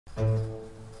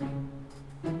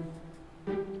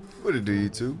What it do,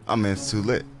 YouTube? I'm in Too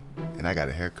Lit, and I got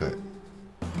a haircut.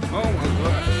 Oh my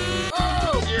god.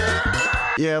 Oh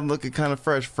yeah! Yeah, I'm looking kind of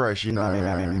fresh, you know what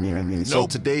I mean? So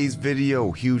today's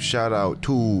video, huge shout out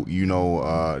to, you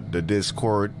know, the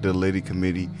Discord, the Liddy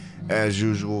Committee, as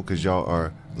usual, because y'all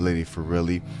are Liddy for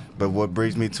really. But what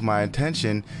brings me to my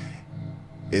attention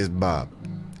is Bob.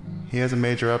 He has a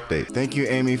major update. Thank you,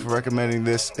 Amy, for recommending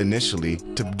this initially.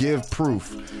 To give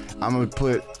proof, I'm gonna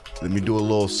put, let me do a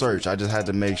little search. I just had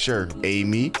to make sure.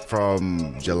 Amy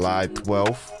from July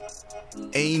 12th.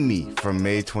 Amy from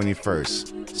May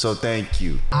 21st. So thank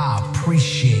you. I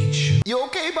appreciate you. You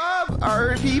okay, Bob?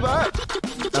 R.I.P. Bob?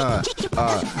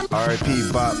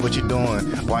 R.I.P. Bob, what you doing?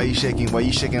 Why you shaking? Why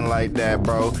you shaking like that,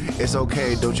 bro? It's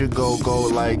okay, don't you go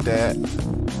like that.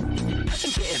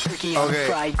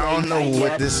 Okay, I don't know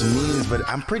what this means, but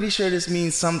I'm pretty sure this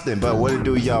means something. But what it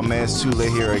do, y'all, man? It's Too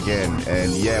Late here again.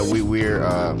 And yeah, we're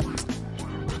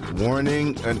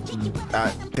warning, and I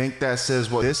think that says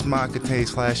what this mod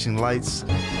contains flashing lights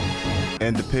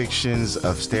and depictions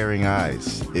of staring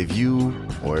eyes. If you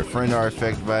or a friend are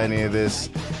affected by any of this,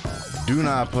 do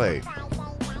not play.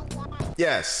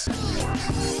 Yes.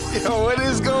 Yo, what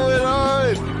is going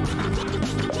on?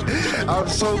 I'm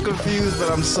so confused,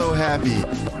 but I'm so happy.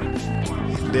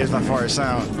 There's my fart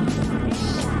sound.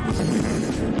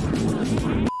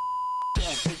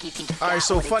 Alright,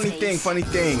 so funny thing,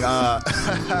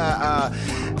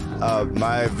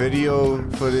 my video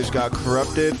footage got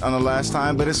corrupted on the last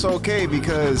time, but it's okay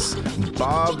because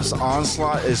Bob's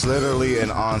Onslaught is literally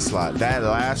an onslaught. That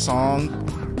last song,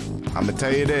 I'm gonna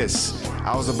tell you this,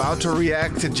 I was about to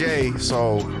react to Jay,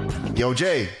 so, yo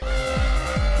Jay.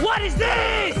 What is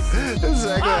this? This is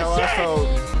exactly how I felt.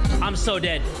 I'm so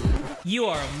dead. You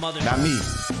are a mother. Not me.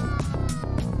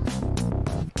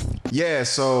 Yeah,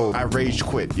 so I rage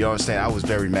quit. You understand? I was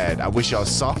very mad. I wish y'all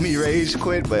saw me rage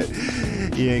quit, but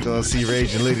you ain't gonna see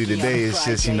Rage and Liddy today. It's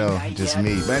just, you know, just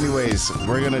me. But anyways,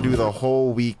 we're gonna do the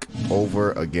whole week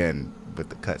over again with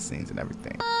the cutscenes and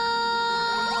everything.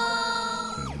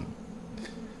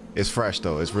 It's fresh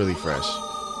though. It's really fresh.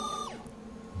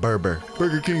 Burger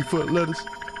King foot lettuce.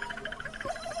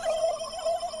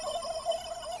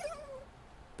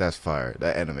 That's fire.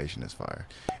 That animation is fire.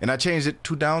 And I changed it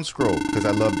to down scroll because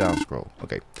I love down scroll.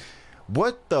 Okay.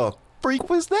 What the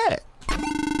freak was that?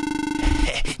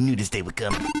 Knew this day would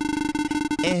come.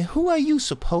 And who are you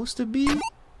supposed to be?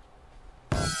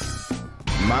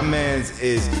 My man's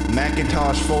is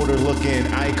Macintosh folder looking,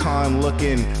 icon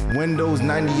looking, Windows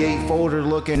 98 folder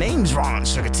looking. Name's wrong,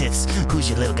 sugar tits. Who's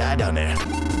your little guy down there?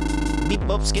 Beep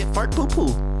up, skip, fart, poo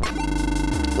poo.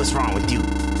 What's wrong with you?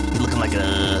 You looking like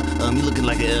a, you looking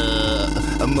like a,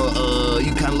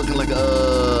 you kind of looking like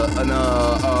a,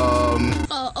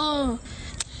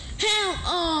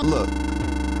 Look,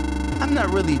 I'm not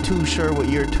really too sure what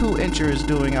your 2-incher is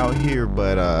doing out here,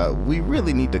 but we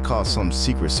really need to call some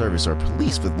Secret Service or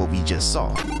police with what we just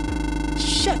saw.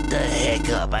 Shut the heck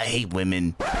up, I hate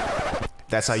women.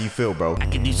 That's how you feel, bro. I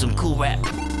can do some cool rap.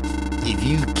 If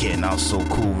you can also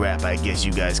cool rap, I guess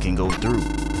you guys can go through.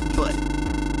 But,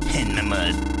 and I'm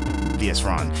yes,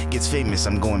 Ron gets famous,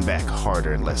 I'm going back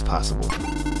harder and less possible.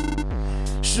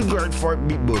 Sugar fart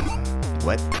beat boo.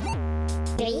 What?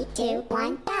 3, 2,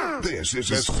 1, go. This is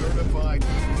a certified.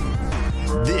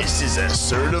 This is a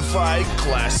certified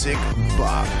classic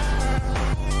bop.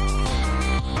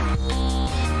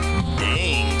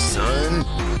 Dang, son.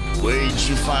 Where'd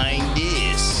you find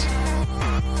this?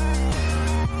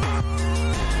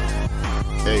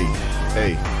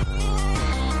 Hey.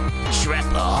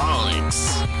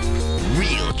 Trapaholics.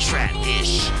 Real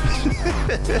trap-ish.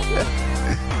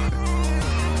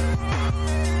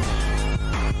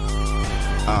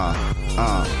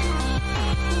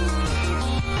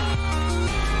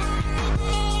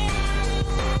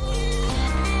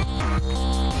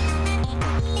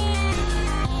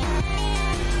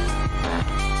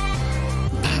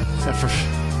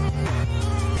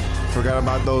 Forgot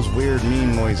about those weird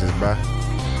meme noises, bruh.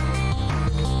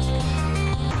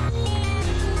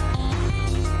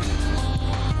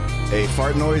 Hey,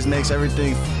 fart noise makes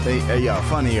everything yeah,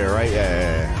 funnier, right?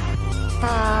 Yeah.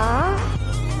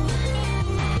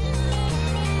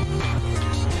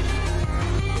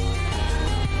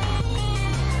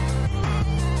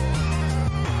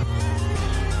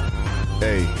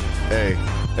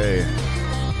 Hey.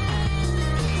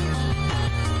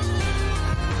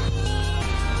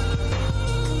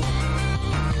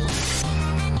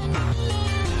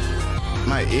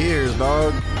 My ears,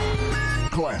 dog.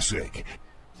 Classic.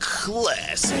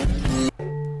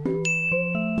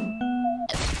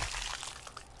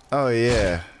 Oh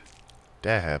yeah,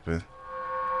 that happened.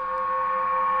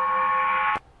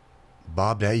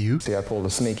 Bob, that you? See, I pulled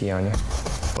a sneaky on you.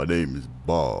 My name is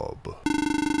Bob.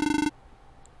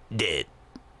 Dead.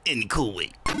 In a cool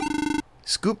way.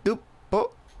 Scoop doop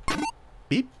bo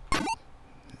beep.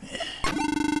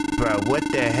 Bro, what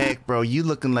the heck, bro? You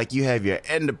looking like you have your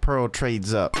Ender Pearl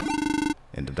trades up.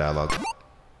 End of dialogue.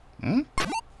 3,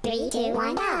 2,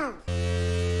 1, go.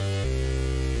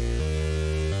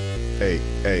 Hey,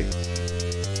 hey.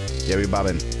 Yeah, we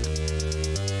bobbing.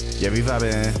 Yeah, we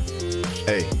bobbing.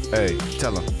 Hey, hey.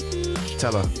 Tell him.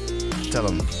 Tell him. Tell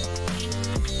him.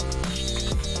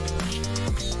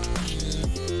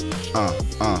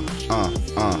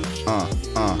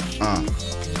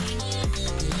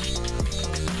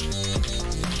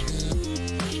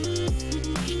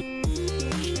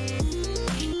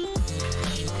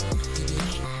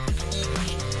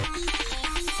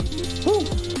 Woo,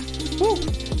 woo,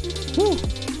 woo.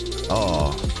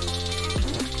 Oh.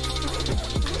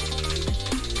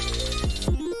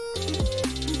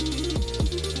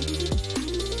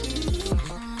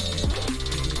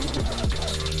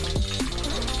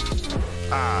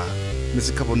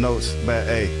 Missed a couple notes, but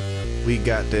hey, we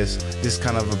got this. This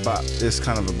kind of a bop. This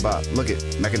kind of a bop. Look at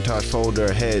Macintosh folder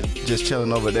ahead, just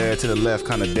chilling over there to the left,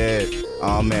 kind of dead.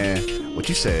 Oh man, what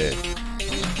you said?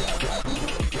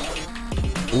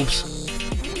 Oops.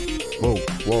 Whoa,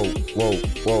 whoa, whoa,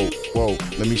 whoa, whoa.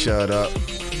 Let me shut up.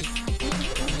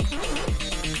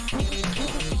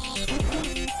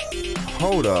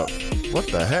 Hold up. What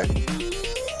the heck?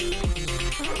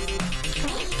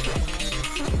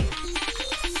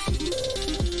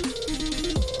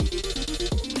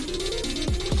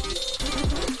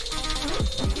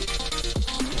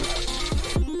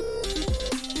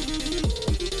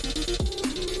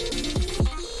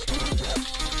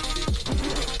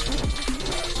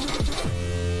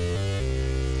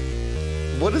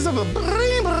 What is up with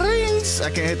brains?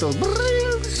 I can't hit those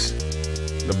brains.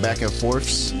 The back and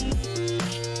forths.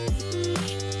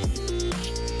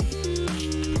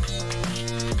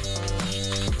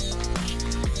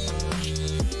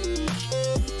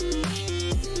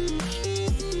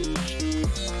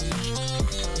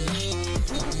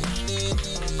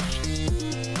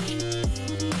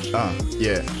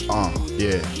 Yeah,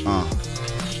 yeah,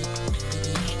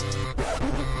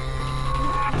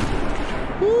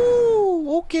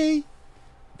 Woo, okay.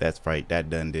 That's right, that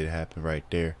done did happen right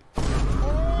there.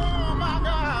 Oh my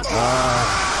God.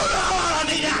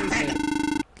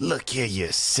 Look here,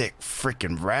 you sick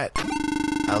freaking rat.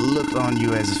 I looked on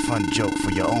you as a fun joke for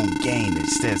your own gain.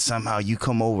 Instead, somehow you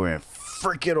come over and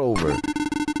frick it over.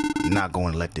 I'm not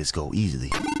going to let this go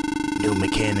easily. New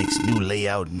mechanics, new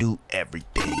layout, new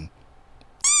everything.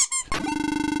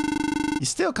 You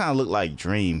still kind of look like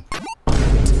Dream.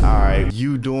 Alright,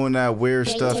 you doing that weird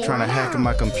stuff, trying to hack in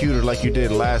my computer like you did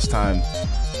last time.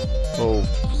 Oh,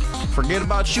 forget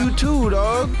about you too,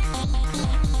 dog.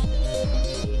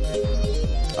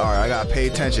 Alright, I gotta pay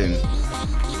attention.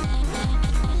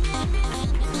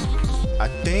 I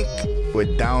think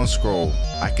with down scroll,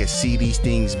 I can see these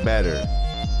things better.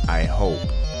 I hope.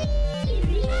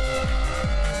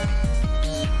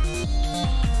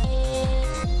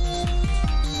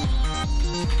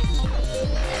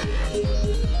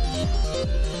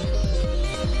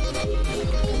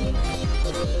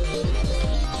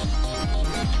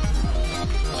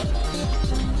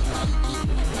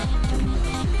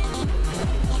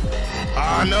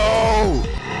 Oh no!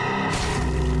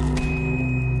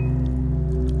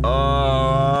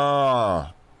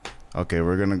 Okay,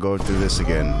 we're gonna go through this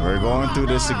again. We're going through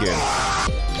this again.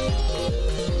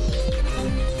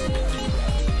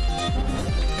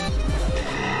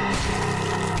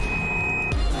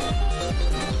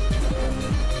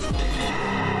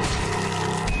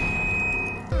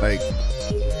 Like,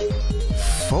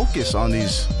 focus on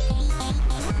these.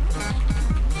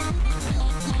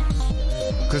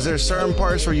 Because there's certain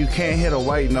parts where you can't hit a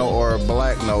white note or a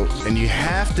black note, and you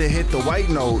have to hit the white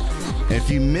note. And if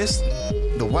you miss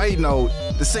the white note,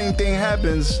 the same thing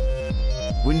happens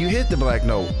when you hit the black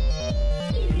note.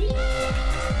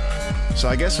 So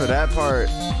I guess for that part,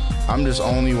 I'm just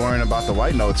only worrying about the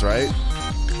white notes, right?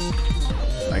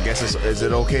 I guess is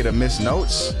it okay to miss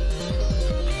notes?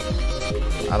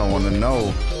 I don't want to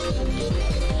know.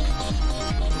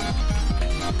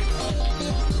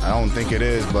 I don't think it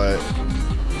is, but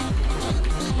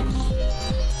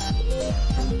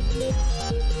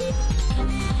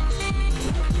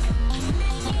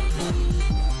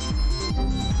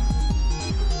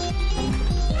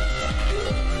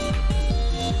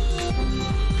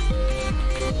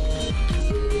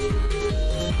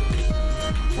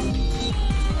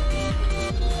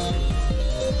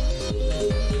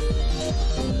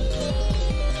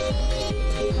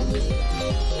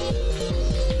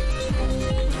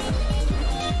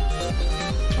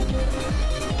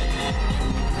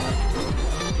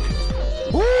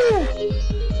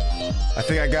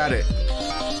got it.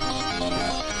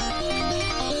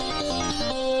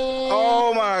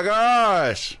 Oh my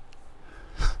gosh.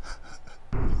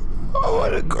 I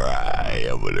wanna cry.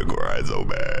 I'm gonna cry so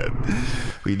bad.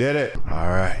 We did it. All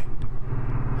right.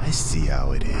 I see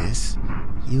how it is.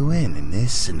 You win in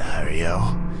this scenario.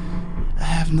 I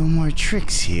have no more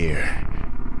tricks here.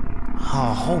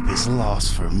 All hope is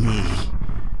lost for me.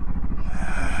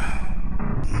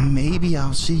 Maybe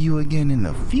I'll see you again in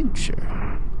the future.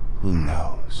 Who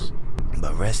knows?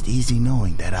 But rest easy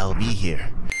knowing that I'll be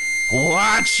here.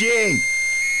 Watching!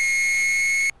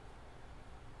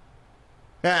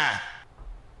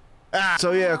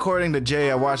 So yeah, according to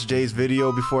Jay, I watched Jay's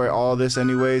video before all this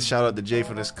anyways. Shout out to Jay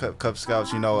for this Cub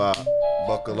Scouts, you know,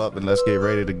 buckle up and let's get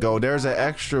ready to go. There's an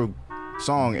extra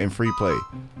song in free play.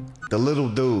 The Little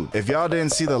Dude. If y'all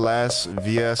didn't see the last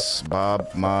VS Bob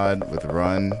mod with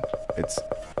Run, it's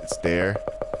there.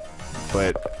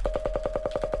 But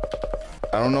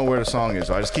I don't know where the song is,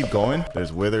 so I just keep going.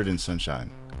 There's Withered and Sunshine.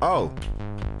 Oh,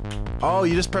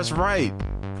 you just press right.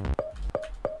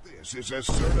 This is a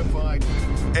certified.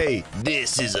 Hey,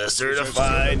 This is a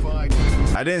certified.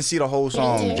 I didn't see the whole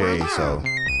song, Jay, so.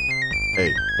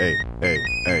 Hey.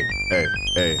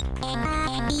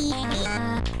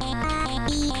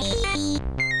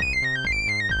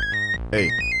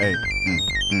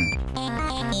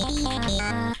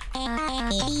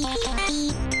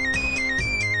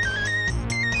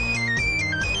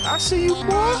 I see you,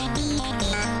 boy.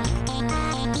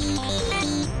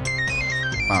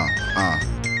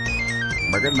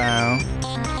 Break it down.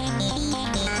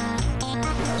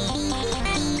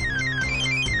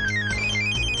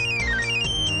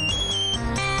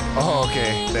 Oh,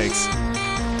 okay, thanks.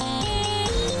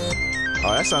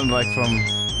 Oh, that sounded like from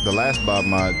the last Bob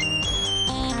mod.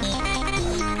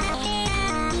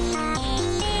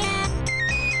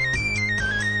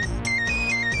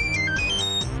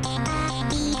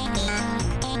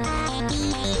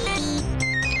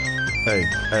 Hey.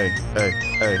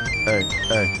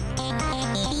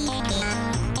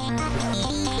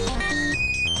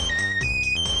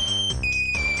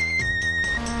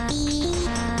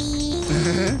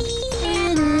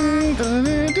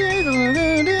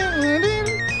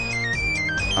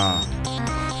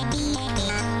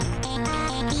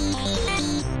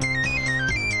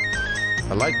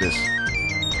 I like this.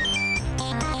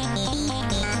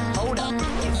 Hold up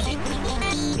and sit.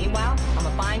 Meanwhile,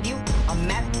 I'ma find you a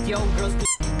map your girl's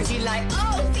cause she like,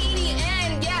 oh,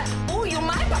 CDN, yeah. Oh, you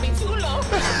might probably too low.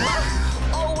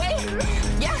 Oh, wait,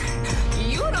 yeah.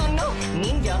 You don't know.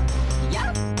 Ninja,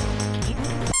 yeah.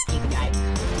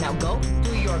 Now go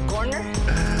to your corner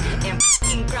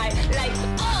and cry like,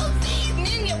 oh, please,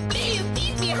 Ninja, please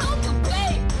teach me how to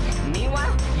play.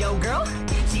 Meanwhile, yo girl,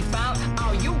 she found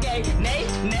all you gay. Nay,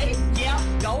 yeah,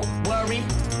 don't worry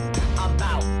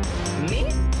about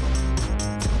me.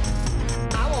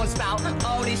 I won't spout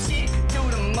all this shit to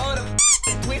the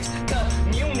motherfucking Twitch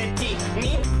community.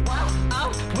 Meanwhile,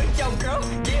 I'm with your girl,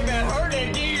 giving her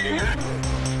the deal.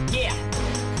 Yeah,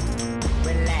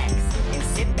 relax and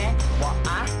sit back while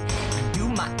I do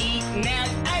my email.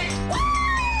 Hey,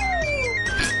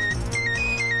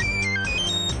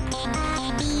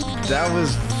 That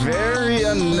was very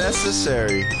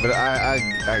unnecessary, but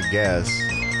I guess.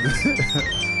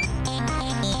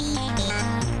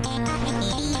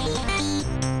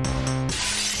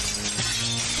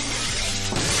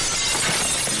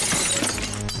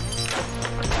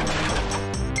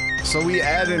 So we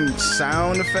adding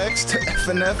sound effects to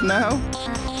FNF now?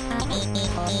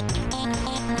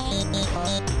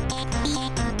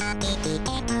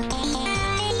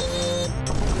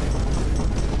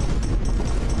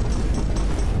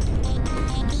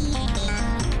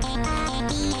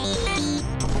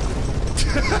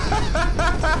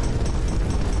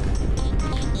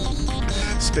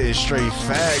 Spitting straight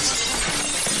facts.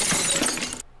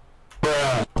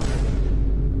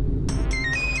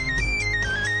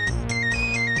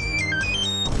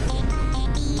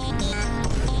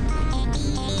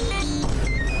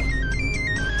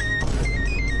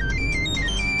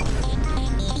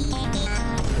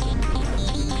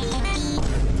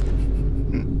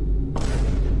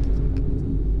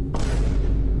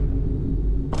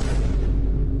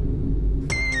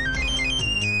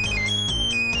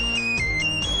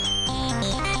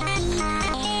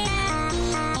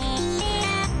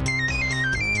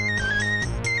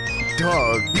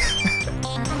 Dog.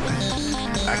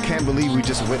 I can't believe we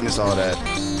just witnessed all that.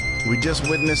 We just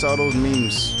witnessed all those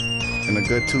memes in a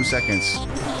good 2 seconds.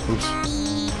 Oops.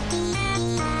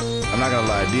 I'm not gonna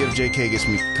lie, DFJK gets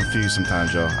me confused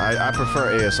sometimes, y'all. I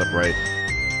prefer AS Upright.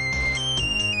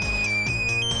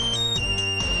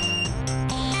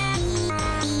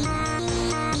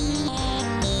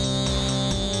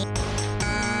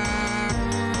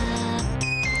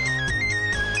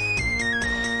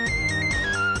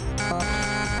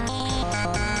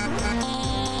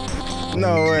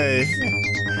 No way.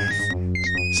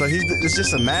 So it's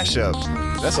just a mashup.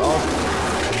 That's all.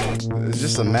 It's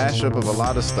just a mashup of a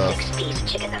lot of stuff.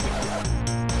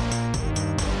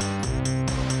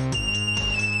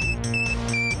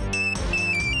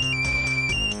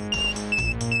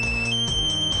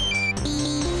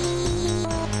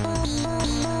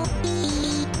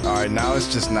 Alright, now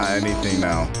it's just not anything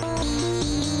now.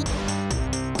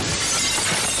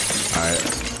 Alright,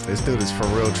 this dude is for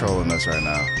real trolling us right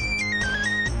now.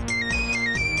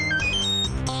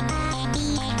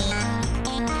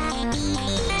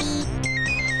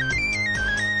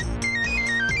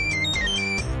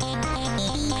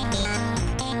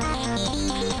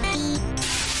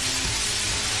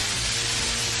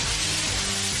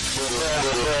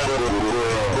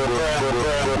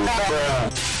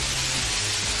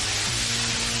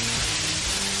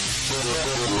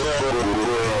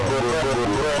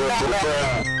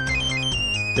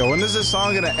 Yo, when is this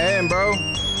song gonna end, bro?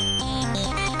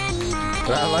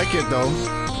 But I like it though.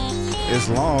 It's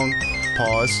long.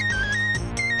 Pause.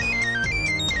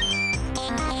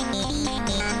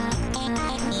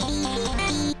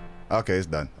 Okay, it's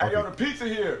done. I got a pizza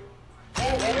here.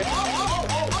 Hey,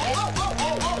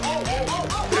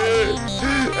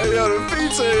 yo, the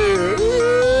pizza here.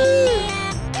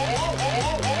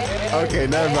 Okay,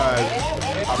 never mind.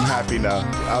 I'm happy now.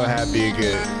 I'm happy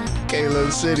again.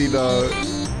 Caleb City, dog.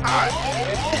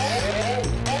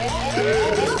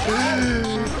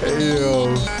 Hey,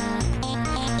 yo.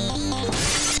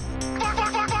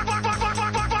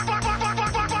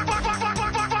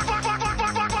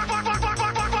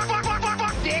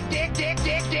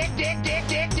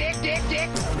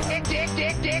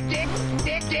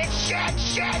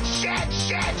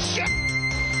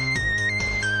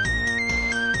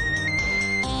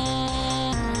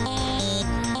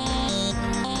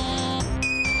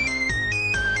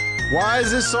 Why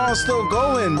is this song still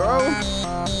going, bro?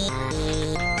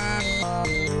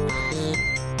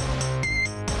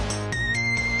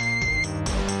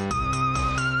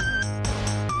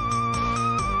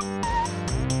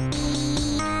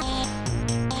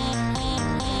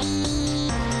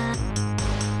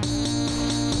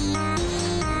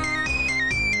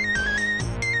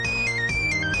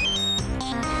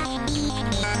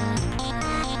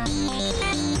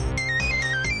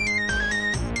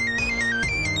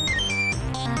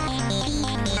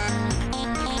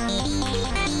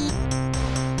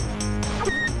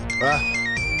 Ah.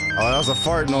 Oh, that was a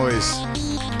fart noise.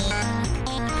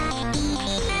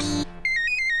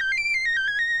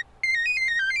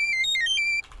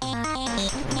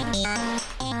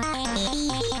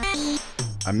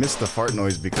 I missed the fart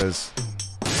noise because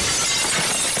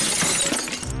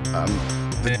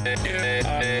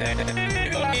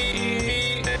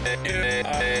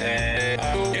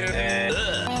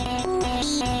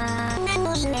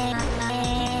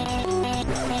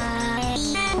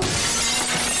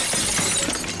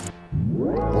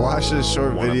watch this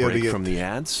short video to get from the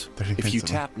ads. If you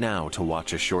tap now to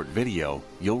watch a short video,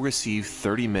 you'll receive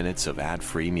 30 minutes of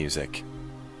ad-free music.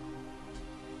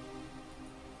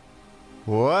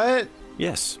 What?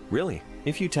 Yes, really.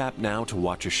 If you tap now to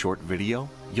watch a short video,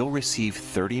 you'll receive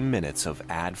 30 minutes of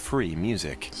ad-free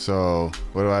music. So,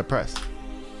 what do I press?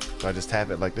 Do I just tap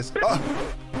it like this? Oh!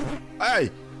 Hey!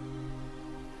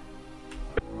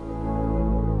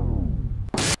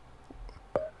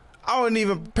 I wasn't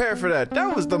even prepared for that.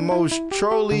 That was the most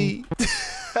trolly.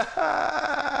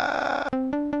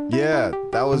 Yeah,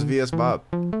 that was VS Bob.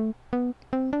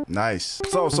 Nice.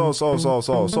 So.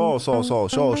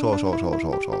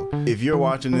 If you're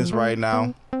watching this right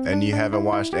now and you haven't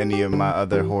watched any of my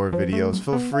other horror videos,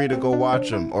 feel free to go watch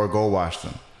them or go watch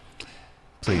them.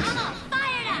 Please.